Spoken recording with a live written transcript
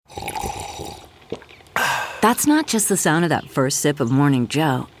That's not just the sound of that first sip of Morning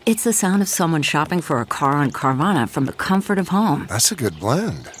Joe. It's the sound of someone shopping for a car on Carvana from the comfort of home. That's a good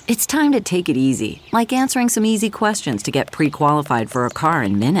blend. It's time to take it easy, like answering some easy questions to get pre-qualified for a car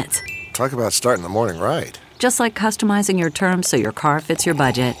in minutes. Talk about starting the morning right. Just like customizing your terms so your car fits your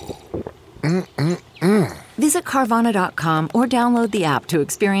budget. Visit Carvana.com or download the app to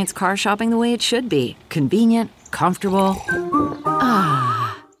experience car shopping the way it should be. Convenient, comfortable.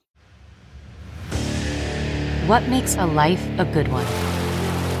 What makes a life a good one?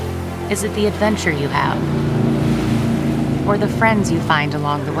 Is it the adventure you have? Or the friends you find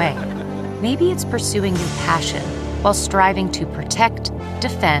along the way? Maybe it's pursuing your passion while striving to protect,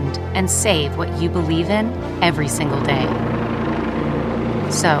 defend, and save what you believe in every single day.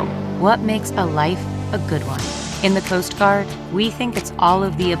 So, what makes a life a good one? In the Coast Guard, we think it's all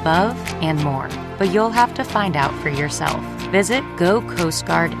of the above and more, but you'll have to find out for yourself. Visit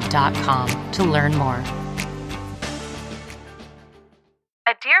gocoastguard.com to learn more.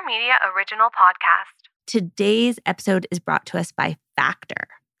 A Dear Media original podcast. Today's episode is brought to us by Factor.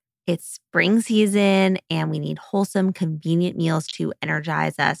 It's spring season, and we need wholesome, convenient meals to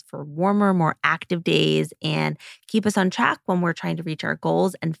energize us for warmer, more active days and keep us on track when we're trying to reach our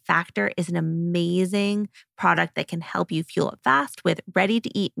goals. And Factor is an amazing product that can help you fuel up fast with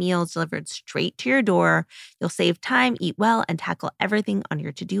ready-to-eat meals delivered straight to your door. You'll save time, eat well, and tackle everything on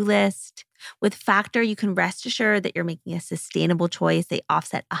your to-do list. With Factor, you can rest assured that you're making a sustainable choice. They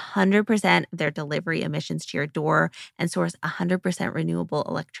offset 100% of their delivery emissions to your door and source 100% renewable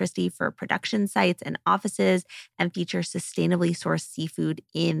electricity for production sites and offices and feature sustainably sourced seafood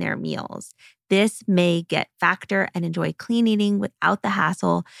in their meals. This May, get Factor and enjoy clean eating without the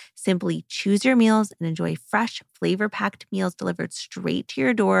hassle. Simply choose your meals and enjoy fresh, flavor-packed meals delivered straight to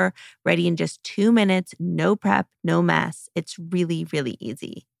your door, ready in just 2 minutes, no prep, no mess. It's really, really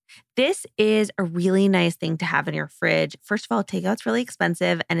easy. This is a really nice thing to have in your fridge. First of all, takeout's really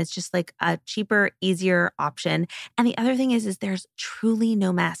expensive and it's just like a cheaper, easier option. And the other thing is there's truly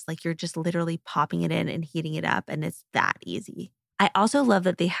no mess. Like you're just literally popping it in and heating it up and it's that easy. I also love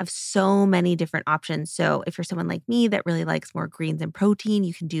that they have so many different options. So if you're someone like me that really likes more greens and protein,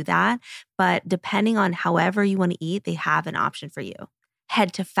 you can do that. But depending on however you want to eat, they have an option for you.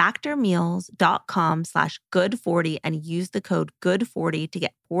 Head to factormeals.com/good40 and use the code good40 to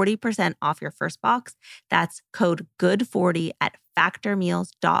get 40% off your first box. That's code good40 at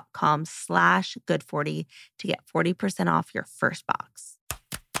factormeals.com/good40 to get 40% off your first box.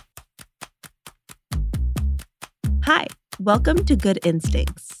 Hi, welcome to Good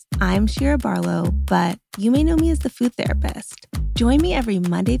Instincts. I'm Shira Barlow, but you may know me as the food therapist. Join me every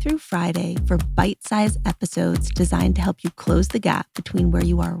Monday through Friday for bite-sized episodes designed to help you close the gap between where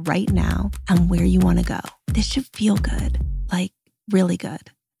you are right now and where you want to go. This should feel good, like really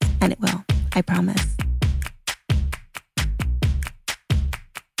good. And it will, I promise.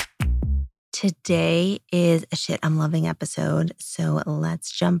 Today is a shit I'm loving episode, so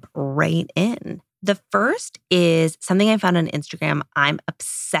let's jump right in. The first is something I found on Instagram. I'm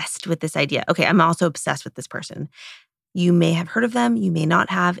obsessed with this idea. Okay, I'm also obsessed with this person. You may have heard of them. You may not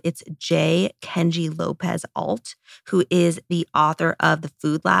have. It's J. Kenji Lopez Alt, who is the author of The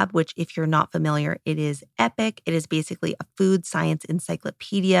Food Lab, which if you're not familiar, it is epic. It is basically a food science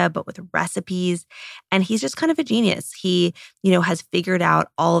encyclopedia, but with recipes. And he's just kind of a genius. He, has figured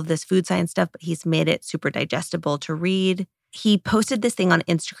out all of this food science stuff, but he's made it super digestible to read. He posted this thing on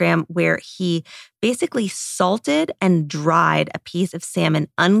Instagram where he basically salted and dried a piece of salmon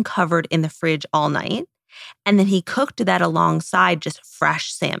uncovered in the fridge all night. And then he cooked that alongside just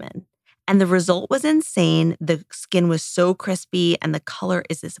fresh salmon. And the result was insane. The skin was so crispy and the color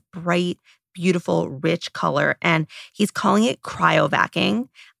is this bright, beautiful, rich color. And he's calling it cryovacking.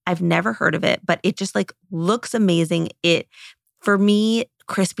 I've never heard of it, but it just looks amazing. For me,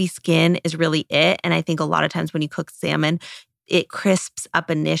 crispy skin is really it. And I think a lot of times when you cook salmon, it crisps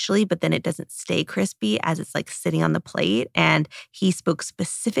up initially, but then it doesn't stay crispy as it's sitting on the plate. And he spoke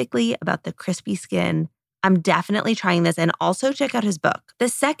specifically about the crispy skin. I'm definitely trying this, and also check out his book. The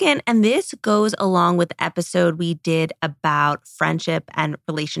second, and this goes along with the episode we did about friendship and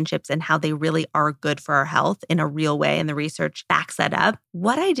relationships and how they really are good for our health in a real way, and the research backs that up.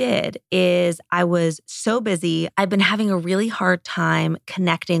 What I did is I was so busy. I've been having a really hard time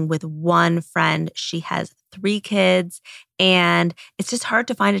connecting with one friend. She has 3 kids, and it's just hard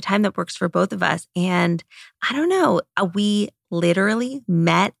to find a time that works for both of us. And I don't know, we literally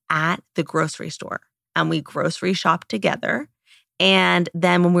met at the grocery store. And we grocery shopped together. And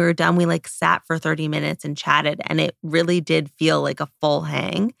then when we were done, we sat for 30 minutes and chatted. And it really did feel like a full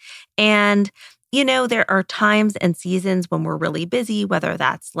hang. And there are times and seasons when we're really busy, whether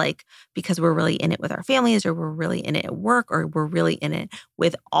that's like because we're really in it with our families or we're really in it at work or we're really in it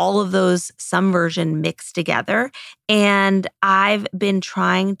with all of those, some version mixed together. And I've been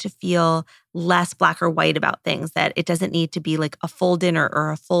trying to feel less black or white about things, that it doesn't need to be like a full dinner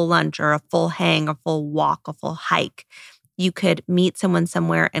or a full lunch or a full hang, a full walk, a full hike. You could meet someone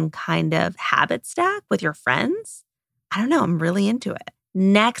somewhere and kind of habit stack with your friends. I don't know. I'm really into it.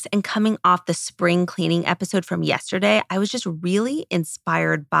 Next, and coming off the spring cleaning episode from yesterday, I was just really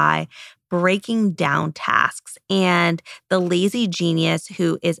inspired by breaking down tasks. And The Lazy Genius,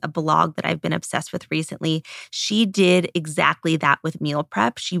 who is a blog that I've been obsessed with recently, she did exactly that with meal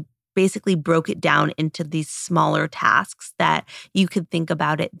prep. She basically broke it down into these smaller tasks that you could think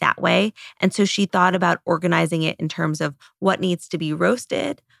about it that way. And so she thought about organizing it in terms of what needs to be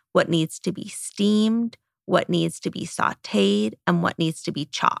roasted, what needs to be steamed, what needs to be sauteed, and what needs to be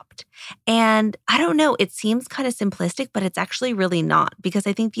chopped. And I don't know, it seems kind of simplistic, but it's actually really not, because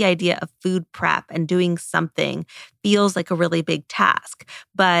I think the idea of food prep and doing something feels like a really big task.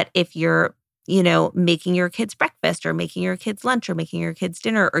 But if you're making your kids breakfast or making your kids lunch or making your kids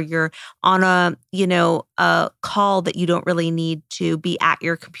dinner, or you're on a call that you don't really need to be at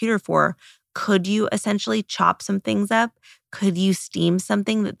your computer for, could you essentially chop some things up? Could you steam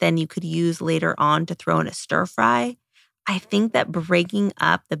something that then you could use later on to throw in a stir fry? I think that breaking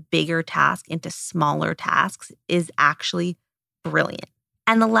up the bigger task into smaller tasks is actually brilliant.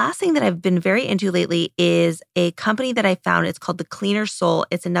 And the last thing that I've been very into lately is a company that I found. It's called The Cleaner Soul.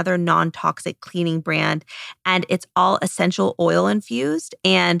 It's another non-toxic cleaning brand, and it's all essential oil infused.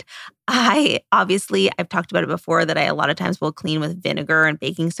 And I've talked about it before, that I a lot of times will clean with vinegar and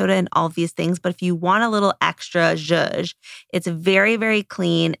baking soda and all of these things. But if you want a little extra zhuzh, it's very, very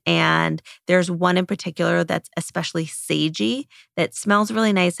clean. And there's one in particular that's especially sagey that smells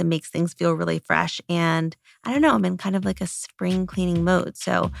really nice and makes things feel really fresh. And I don't know, I'm in kind of like a spring cleaning mode.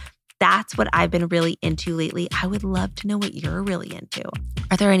 So that's what I've been really into lately. I would love to know what you're really into.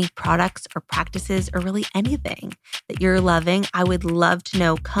 Are there any products or practices or really anything that you're loving? I would love to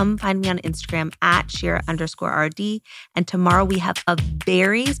know. Come find me on Instagram at Shira_RD. And tomorrow we have a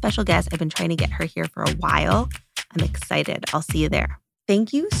very special guest. I've been trying to get her here for a while. I'm excited. I'll see you there.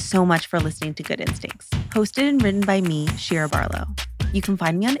 Thank you so much for listening to Good Instincts, hosted and written by me, Shira Barlow. You can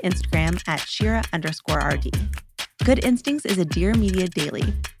find me on Instagram at Shira_RD. Good Instincts is a Dear Media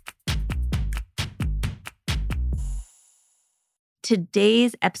daily.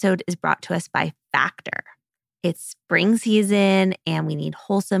 Today's episode is brought to us by Factor. It's spring season, and we need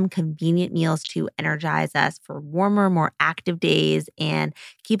wholesome, convenient meals to energize us for warmer, more active days and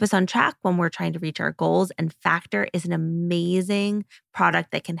keep us on track when we're trying to reach our goals. And Factor is an amazing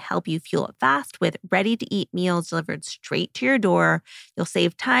product that can help you fuel up fast with ready-to-eat meals delivered straight to your door. You'll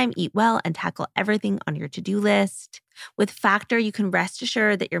save time, eat well, and tackle everything on your to-do list. With Factor, you can rest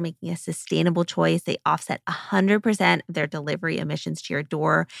assured that you're making a sustainable choice. They offset 100% of their delivery emissions to your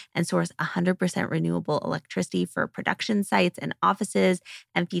door and source 100% renewable electricity for production sites and offices,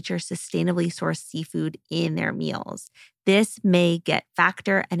 and feature sustainably sourced seafood in their meals. This May, get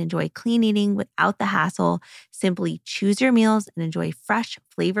Factor and enjoy clean eating without the hassle. Simply choose your meals and enjoy fresh,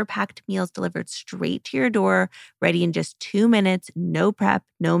 flavor-packed meals delivered straight to your door, ready in just 2 minutes, no prep,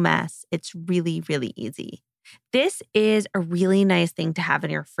 no mess. It's really, really easy. This is a really nice thing to have in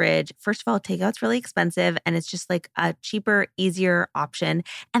your fridge. First of all, takeout's really expensive, and it's just like a cheaper, easier option.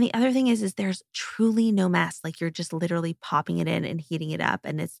 And the other thing is there's truly no mess. Like, you're just literally popping it in and heating it up,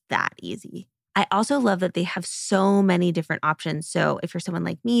 and it's that easy. I also love that they have so many different options. So if you're someone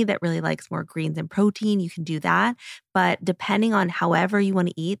like me that really likes more greens and protein, you can do that. But depending on however you want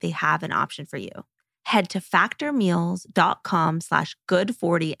to eat, they have an option for you. Head to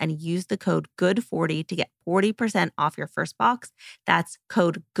factormeals.com/good40 and use the code good40 to get 40% off your first box. That's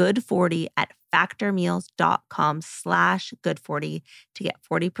code good40 at factormeals.com/good40 to get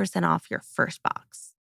 40% off your first box.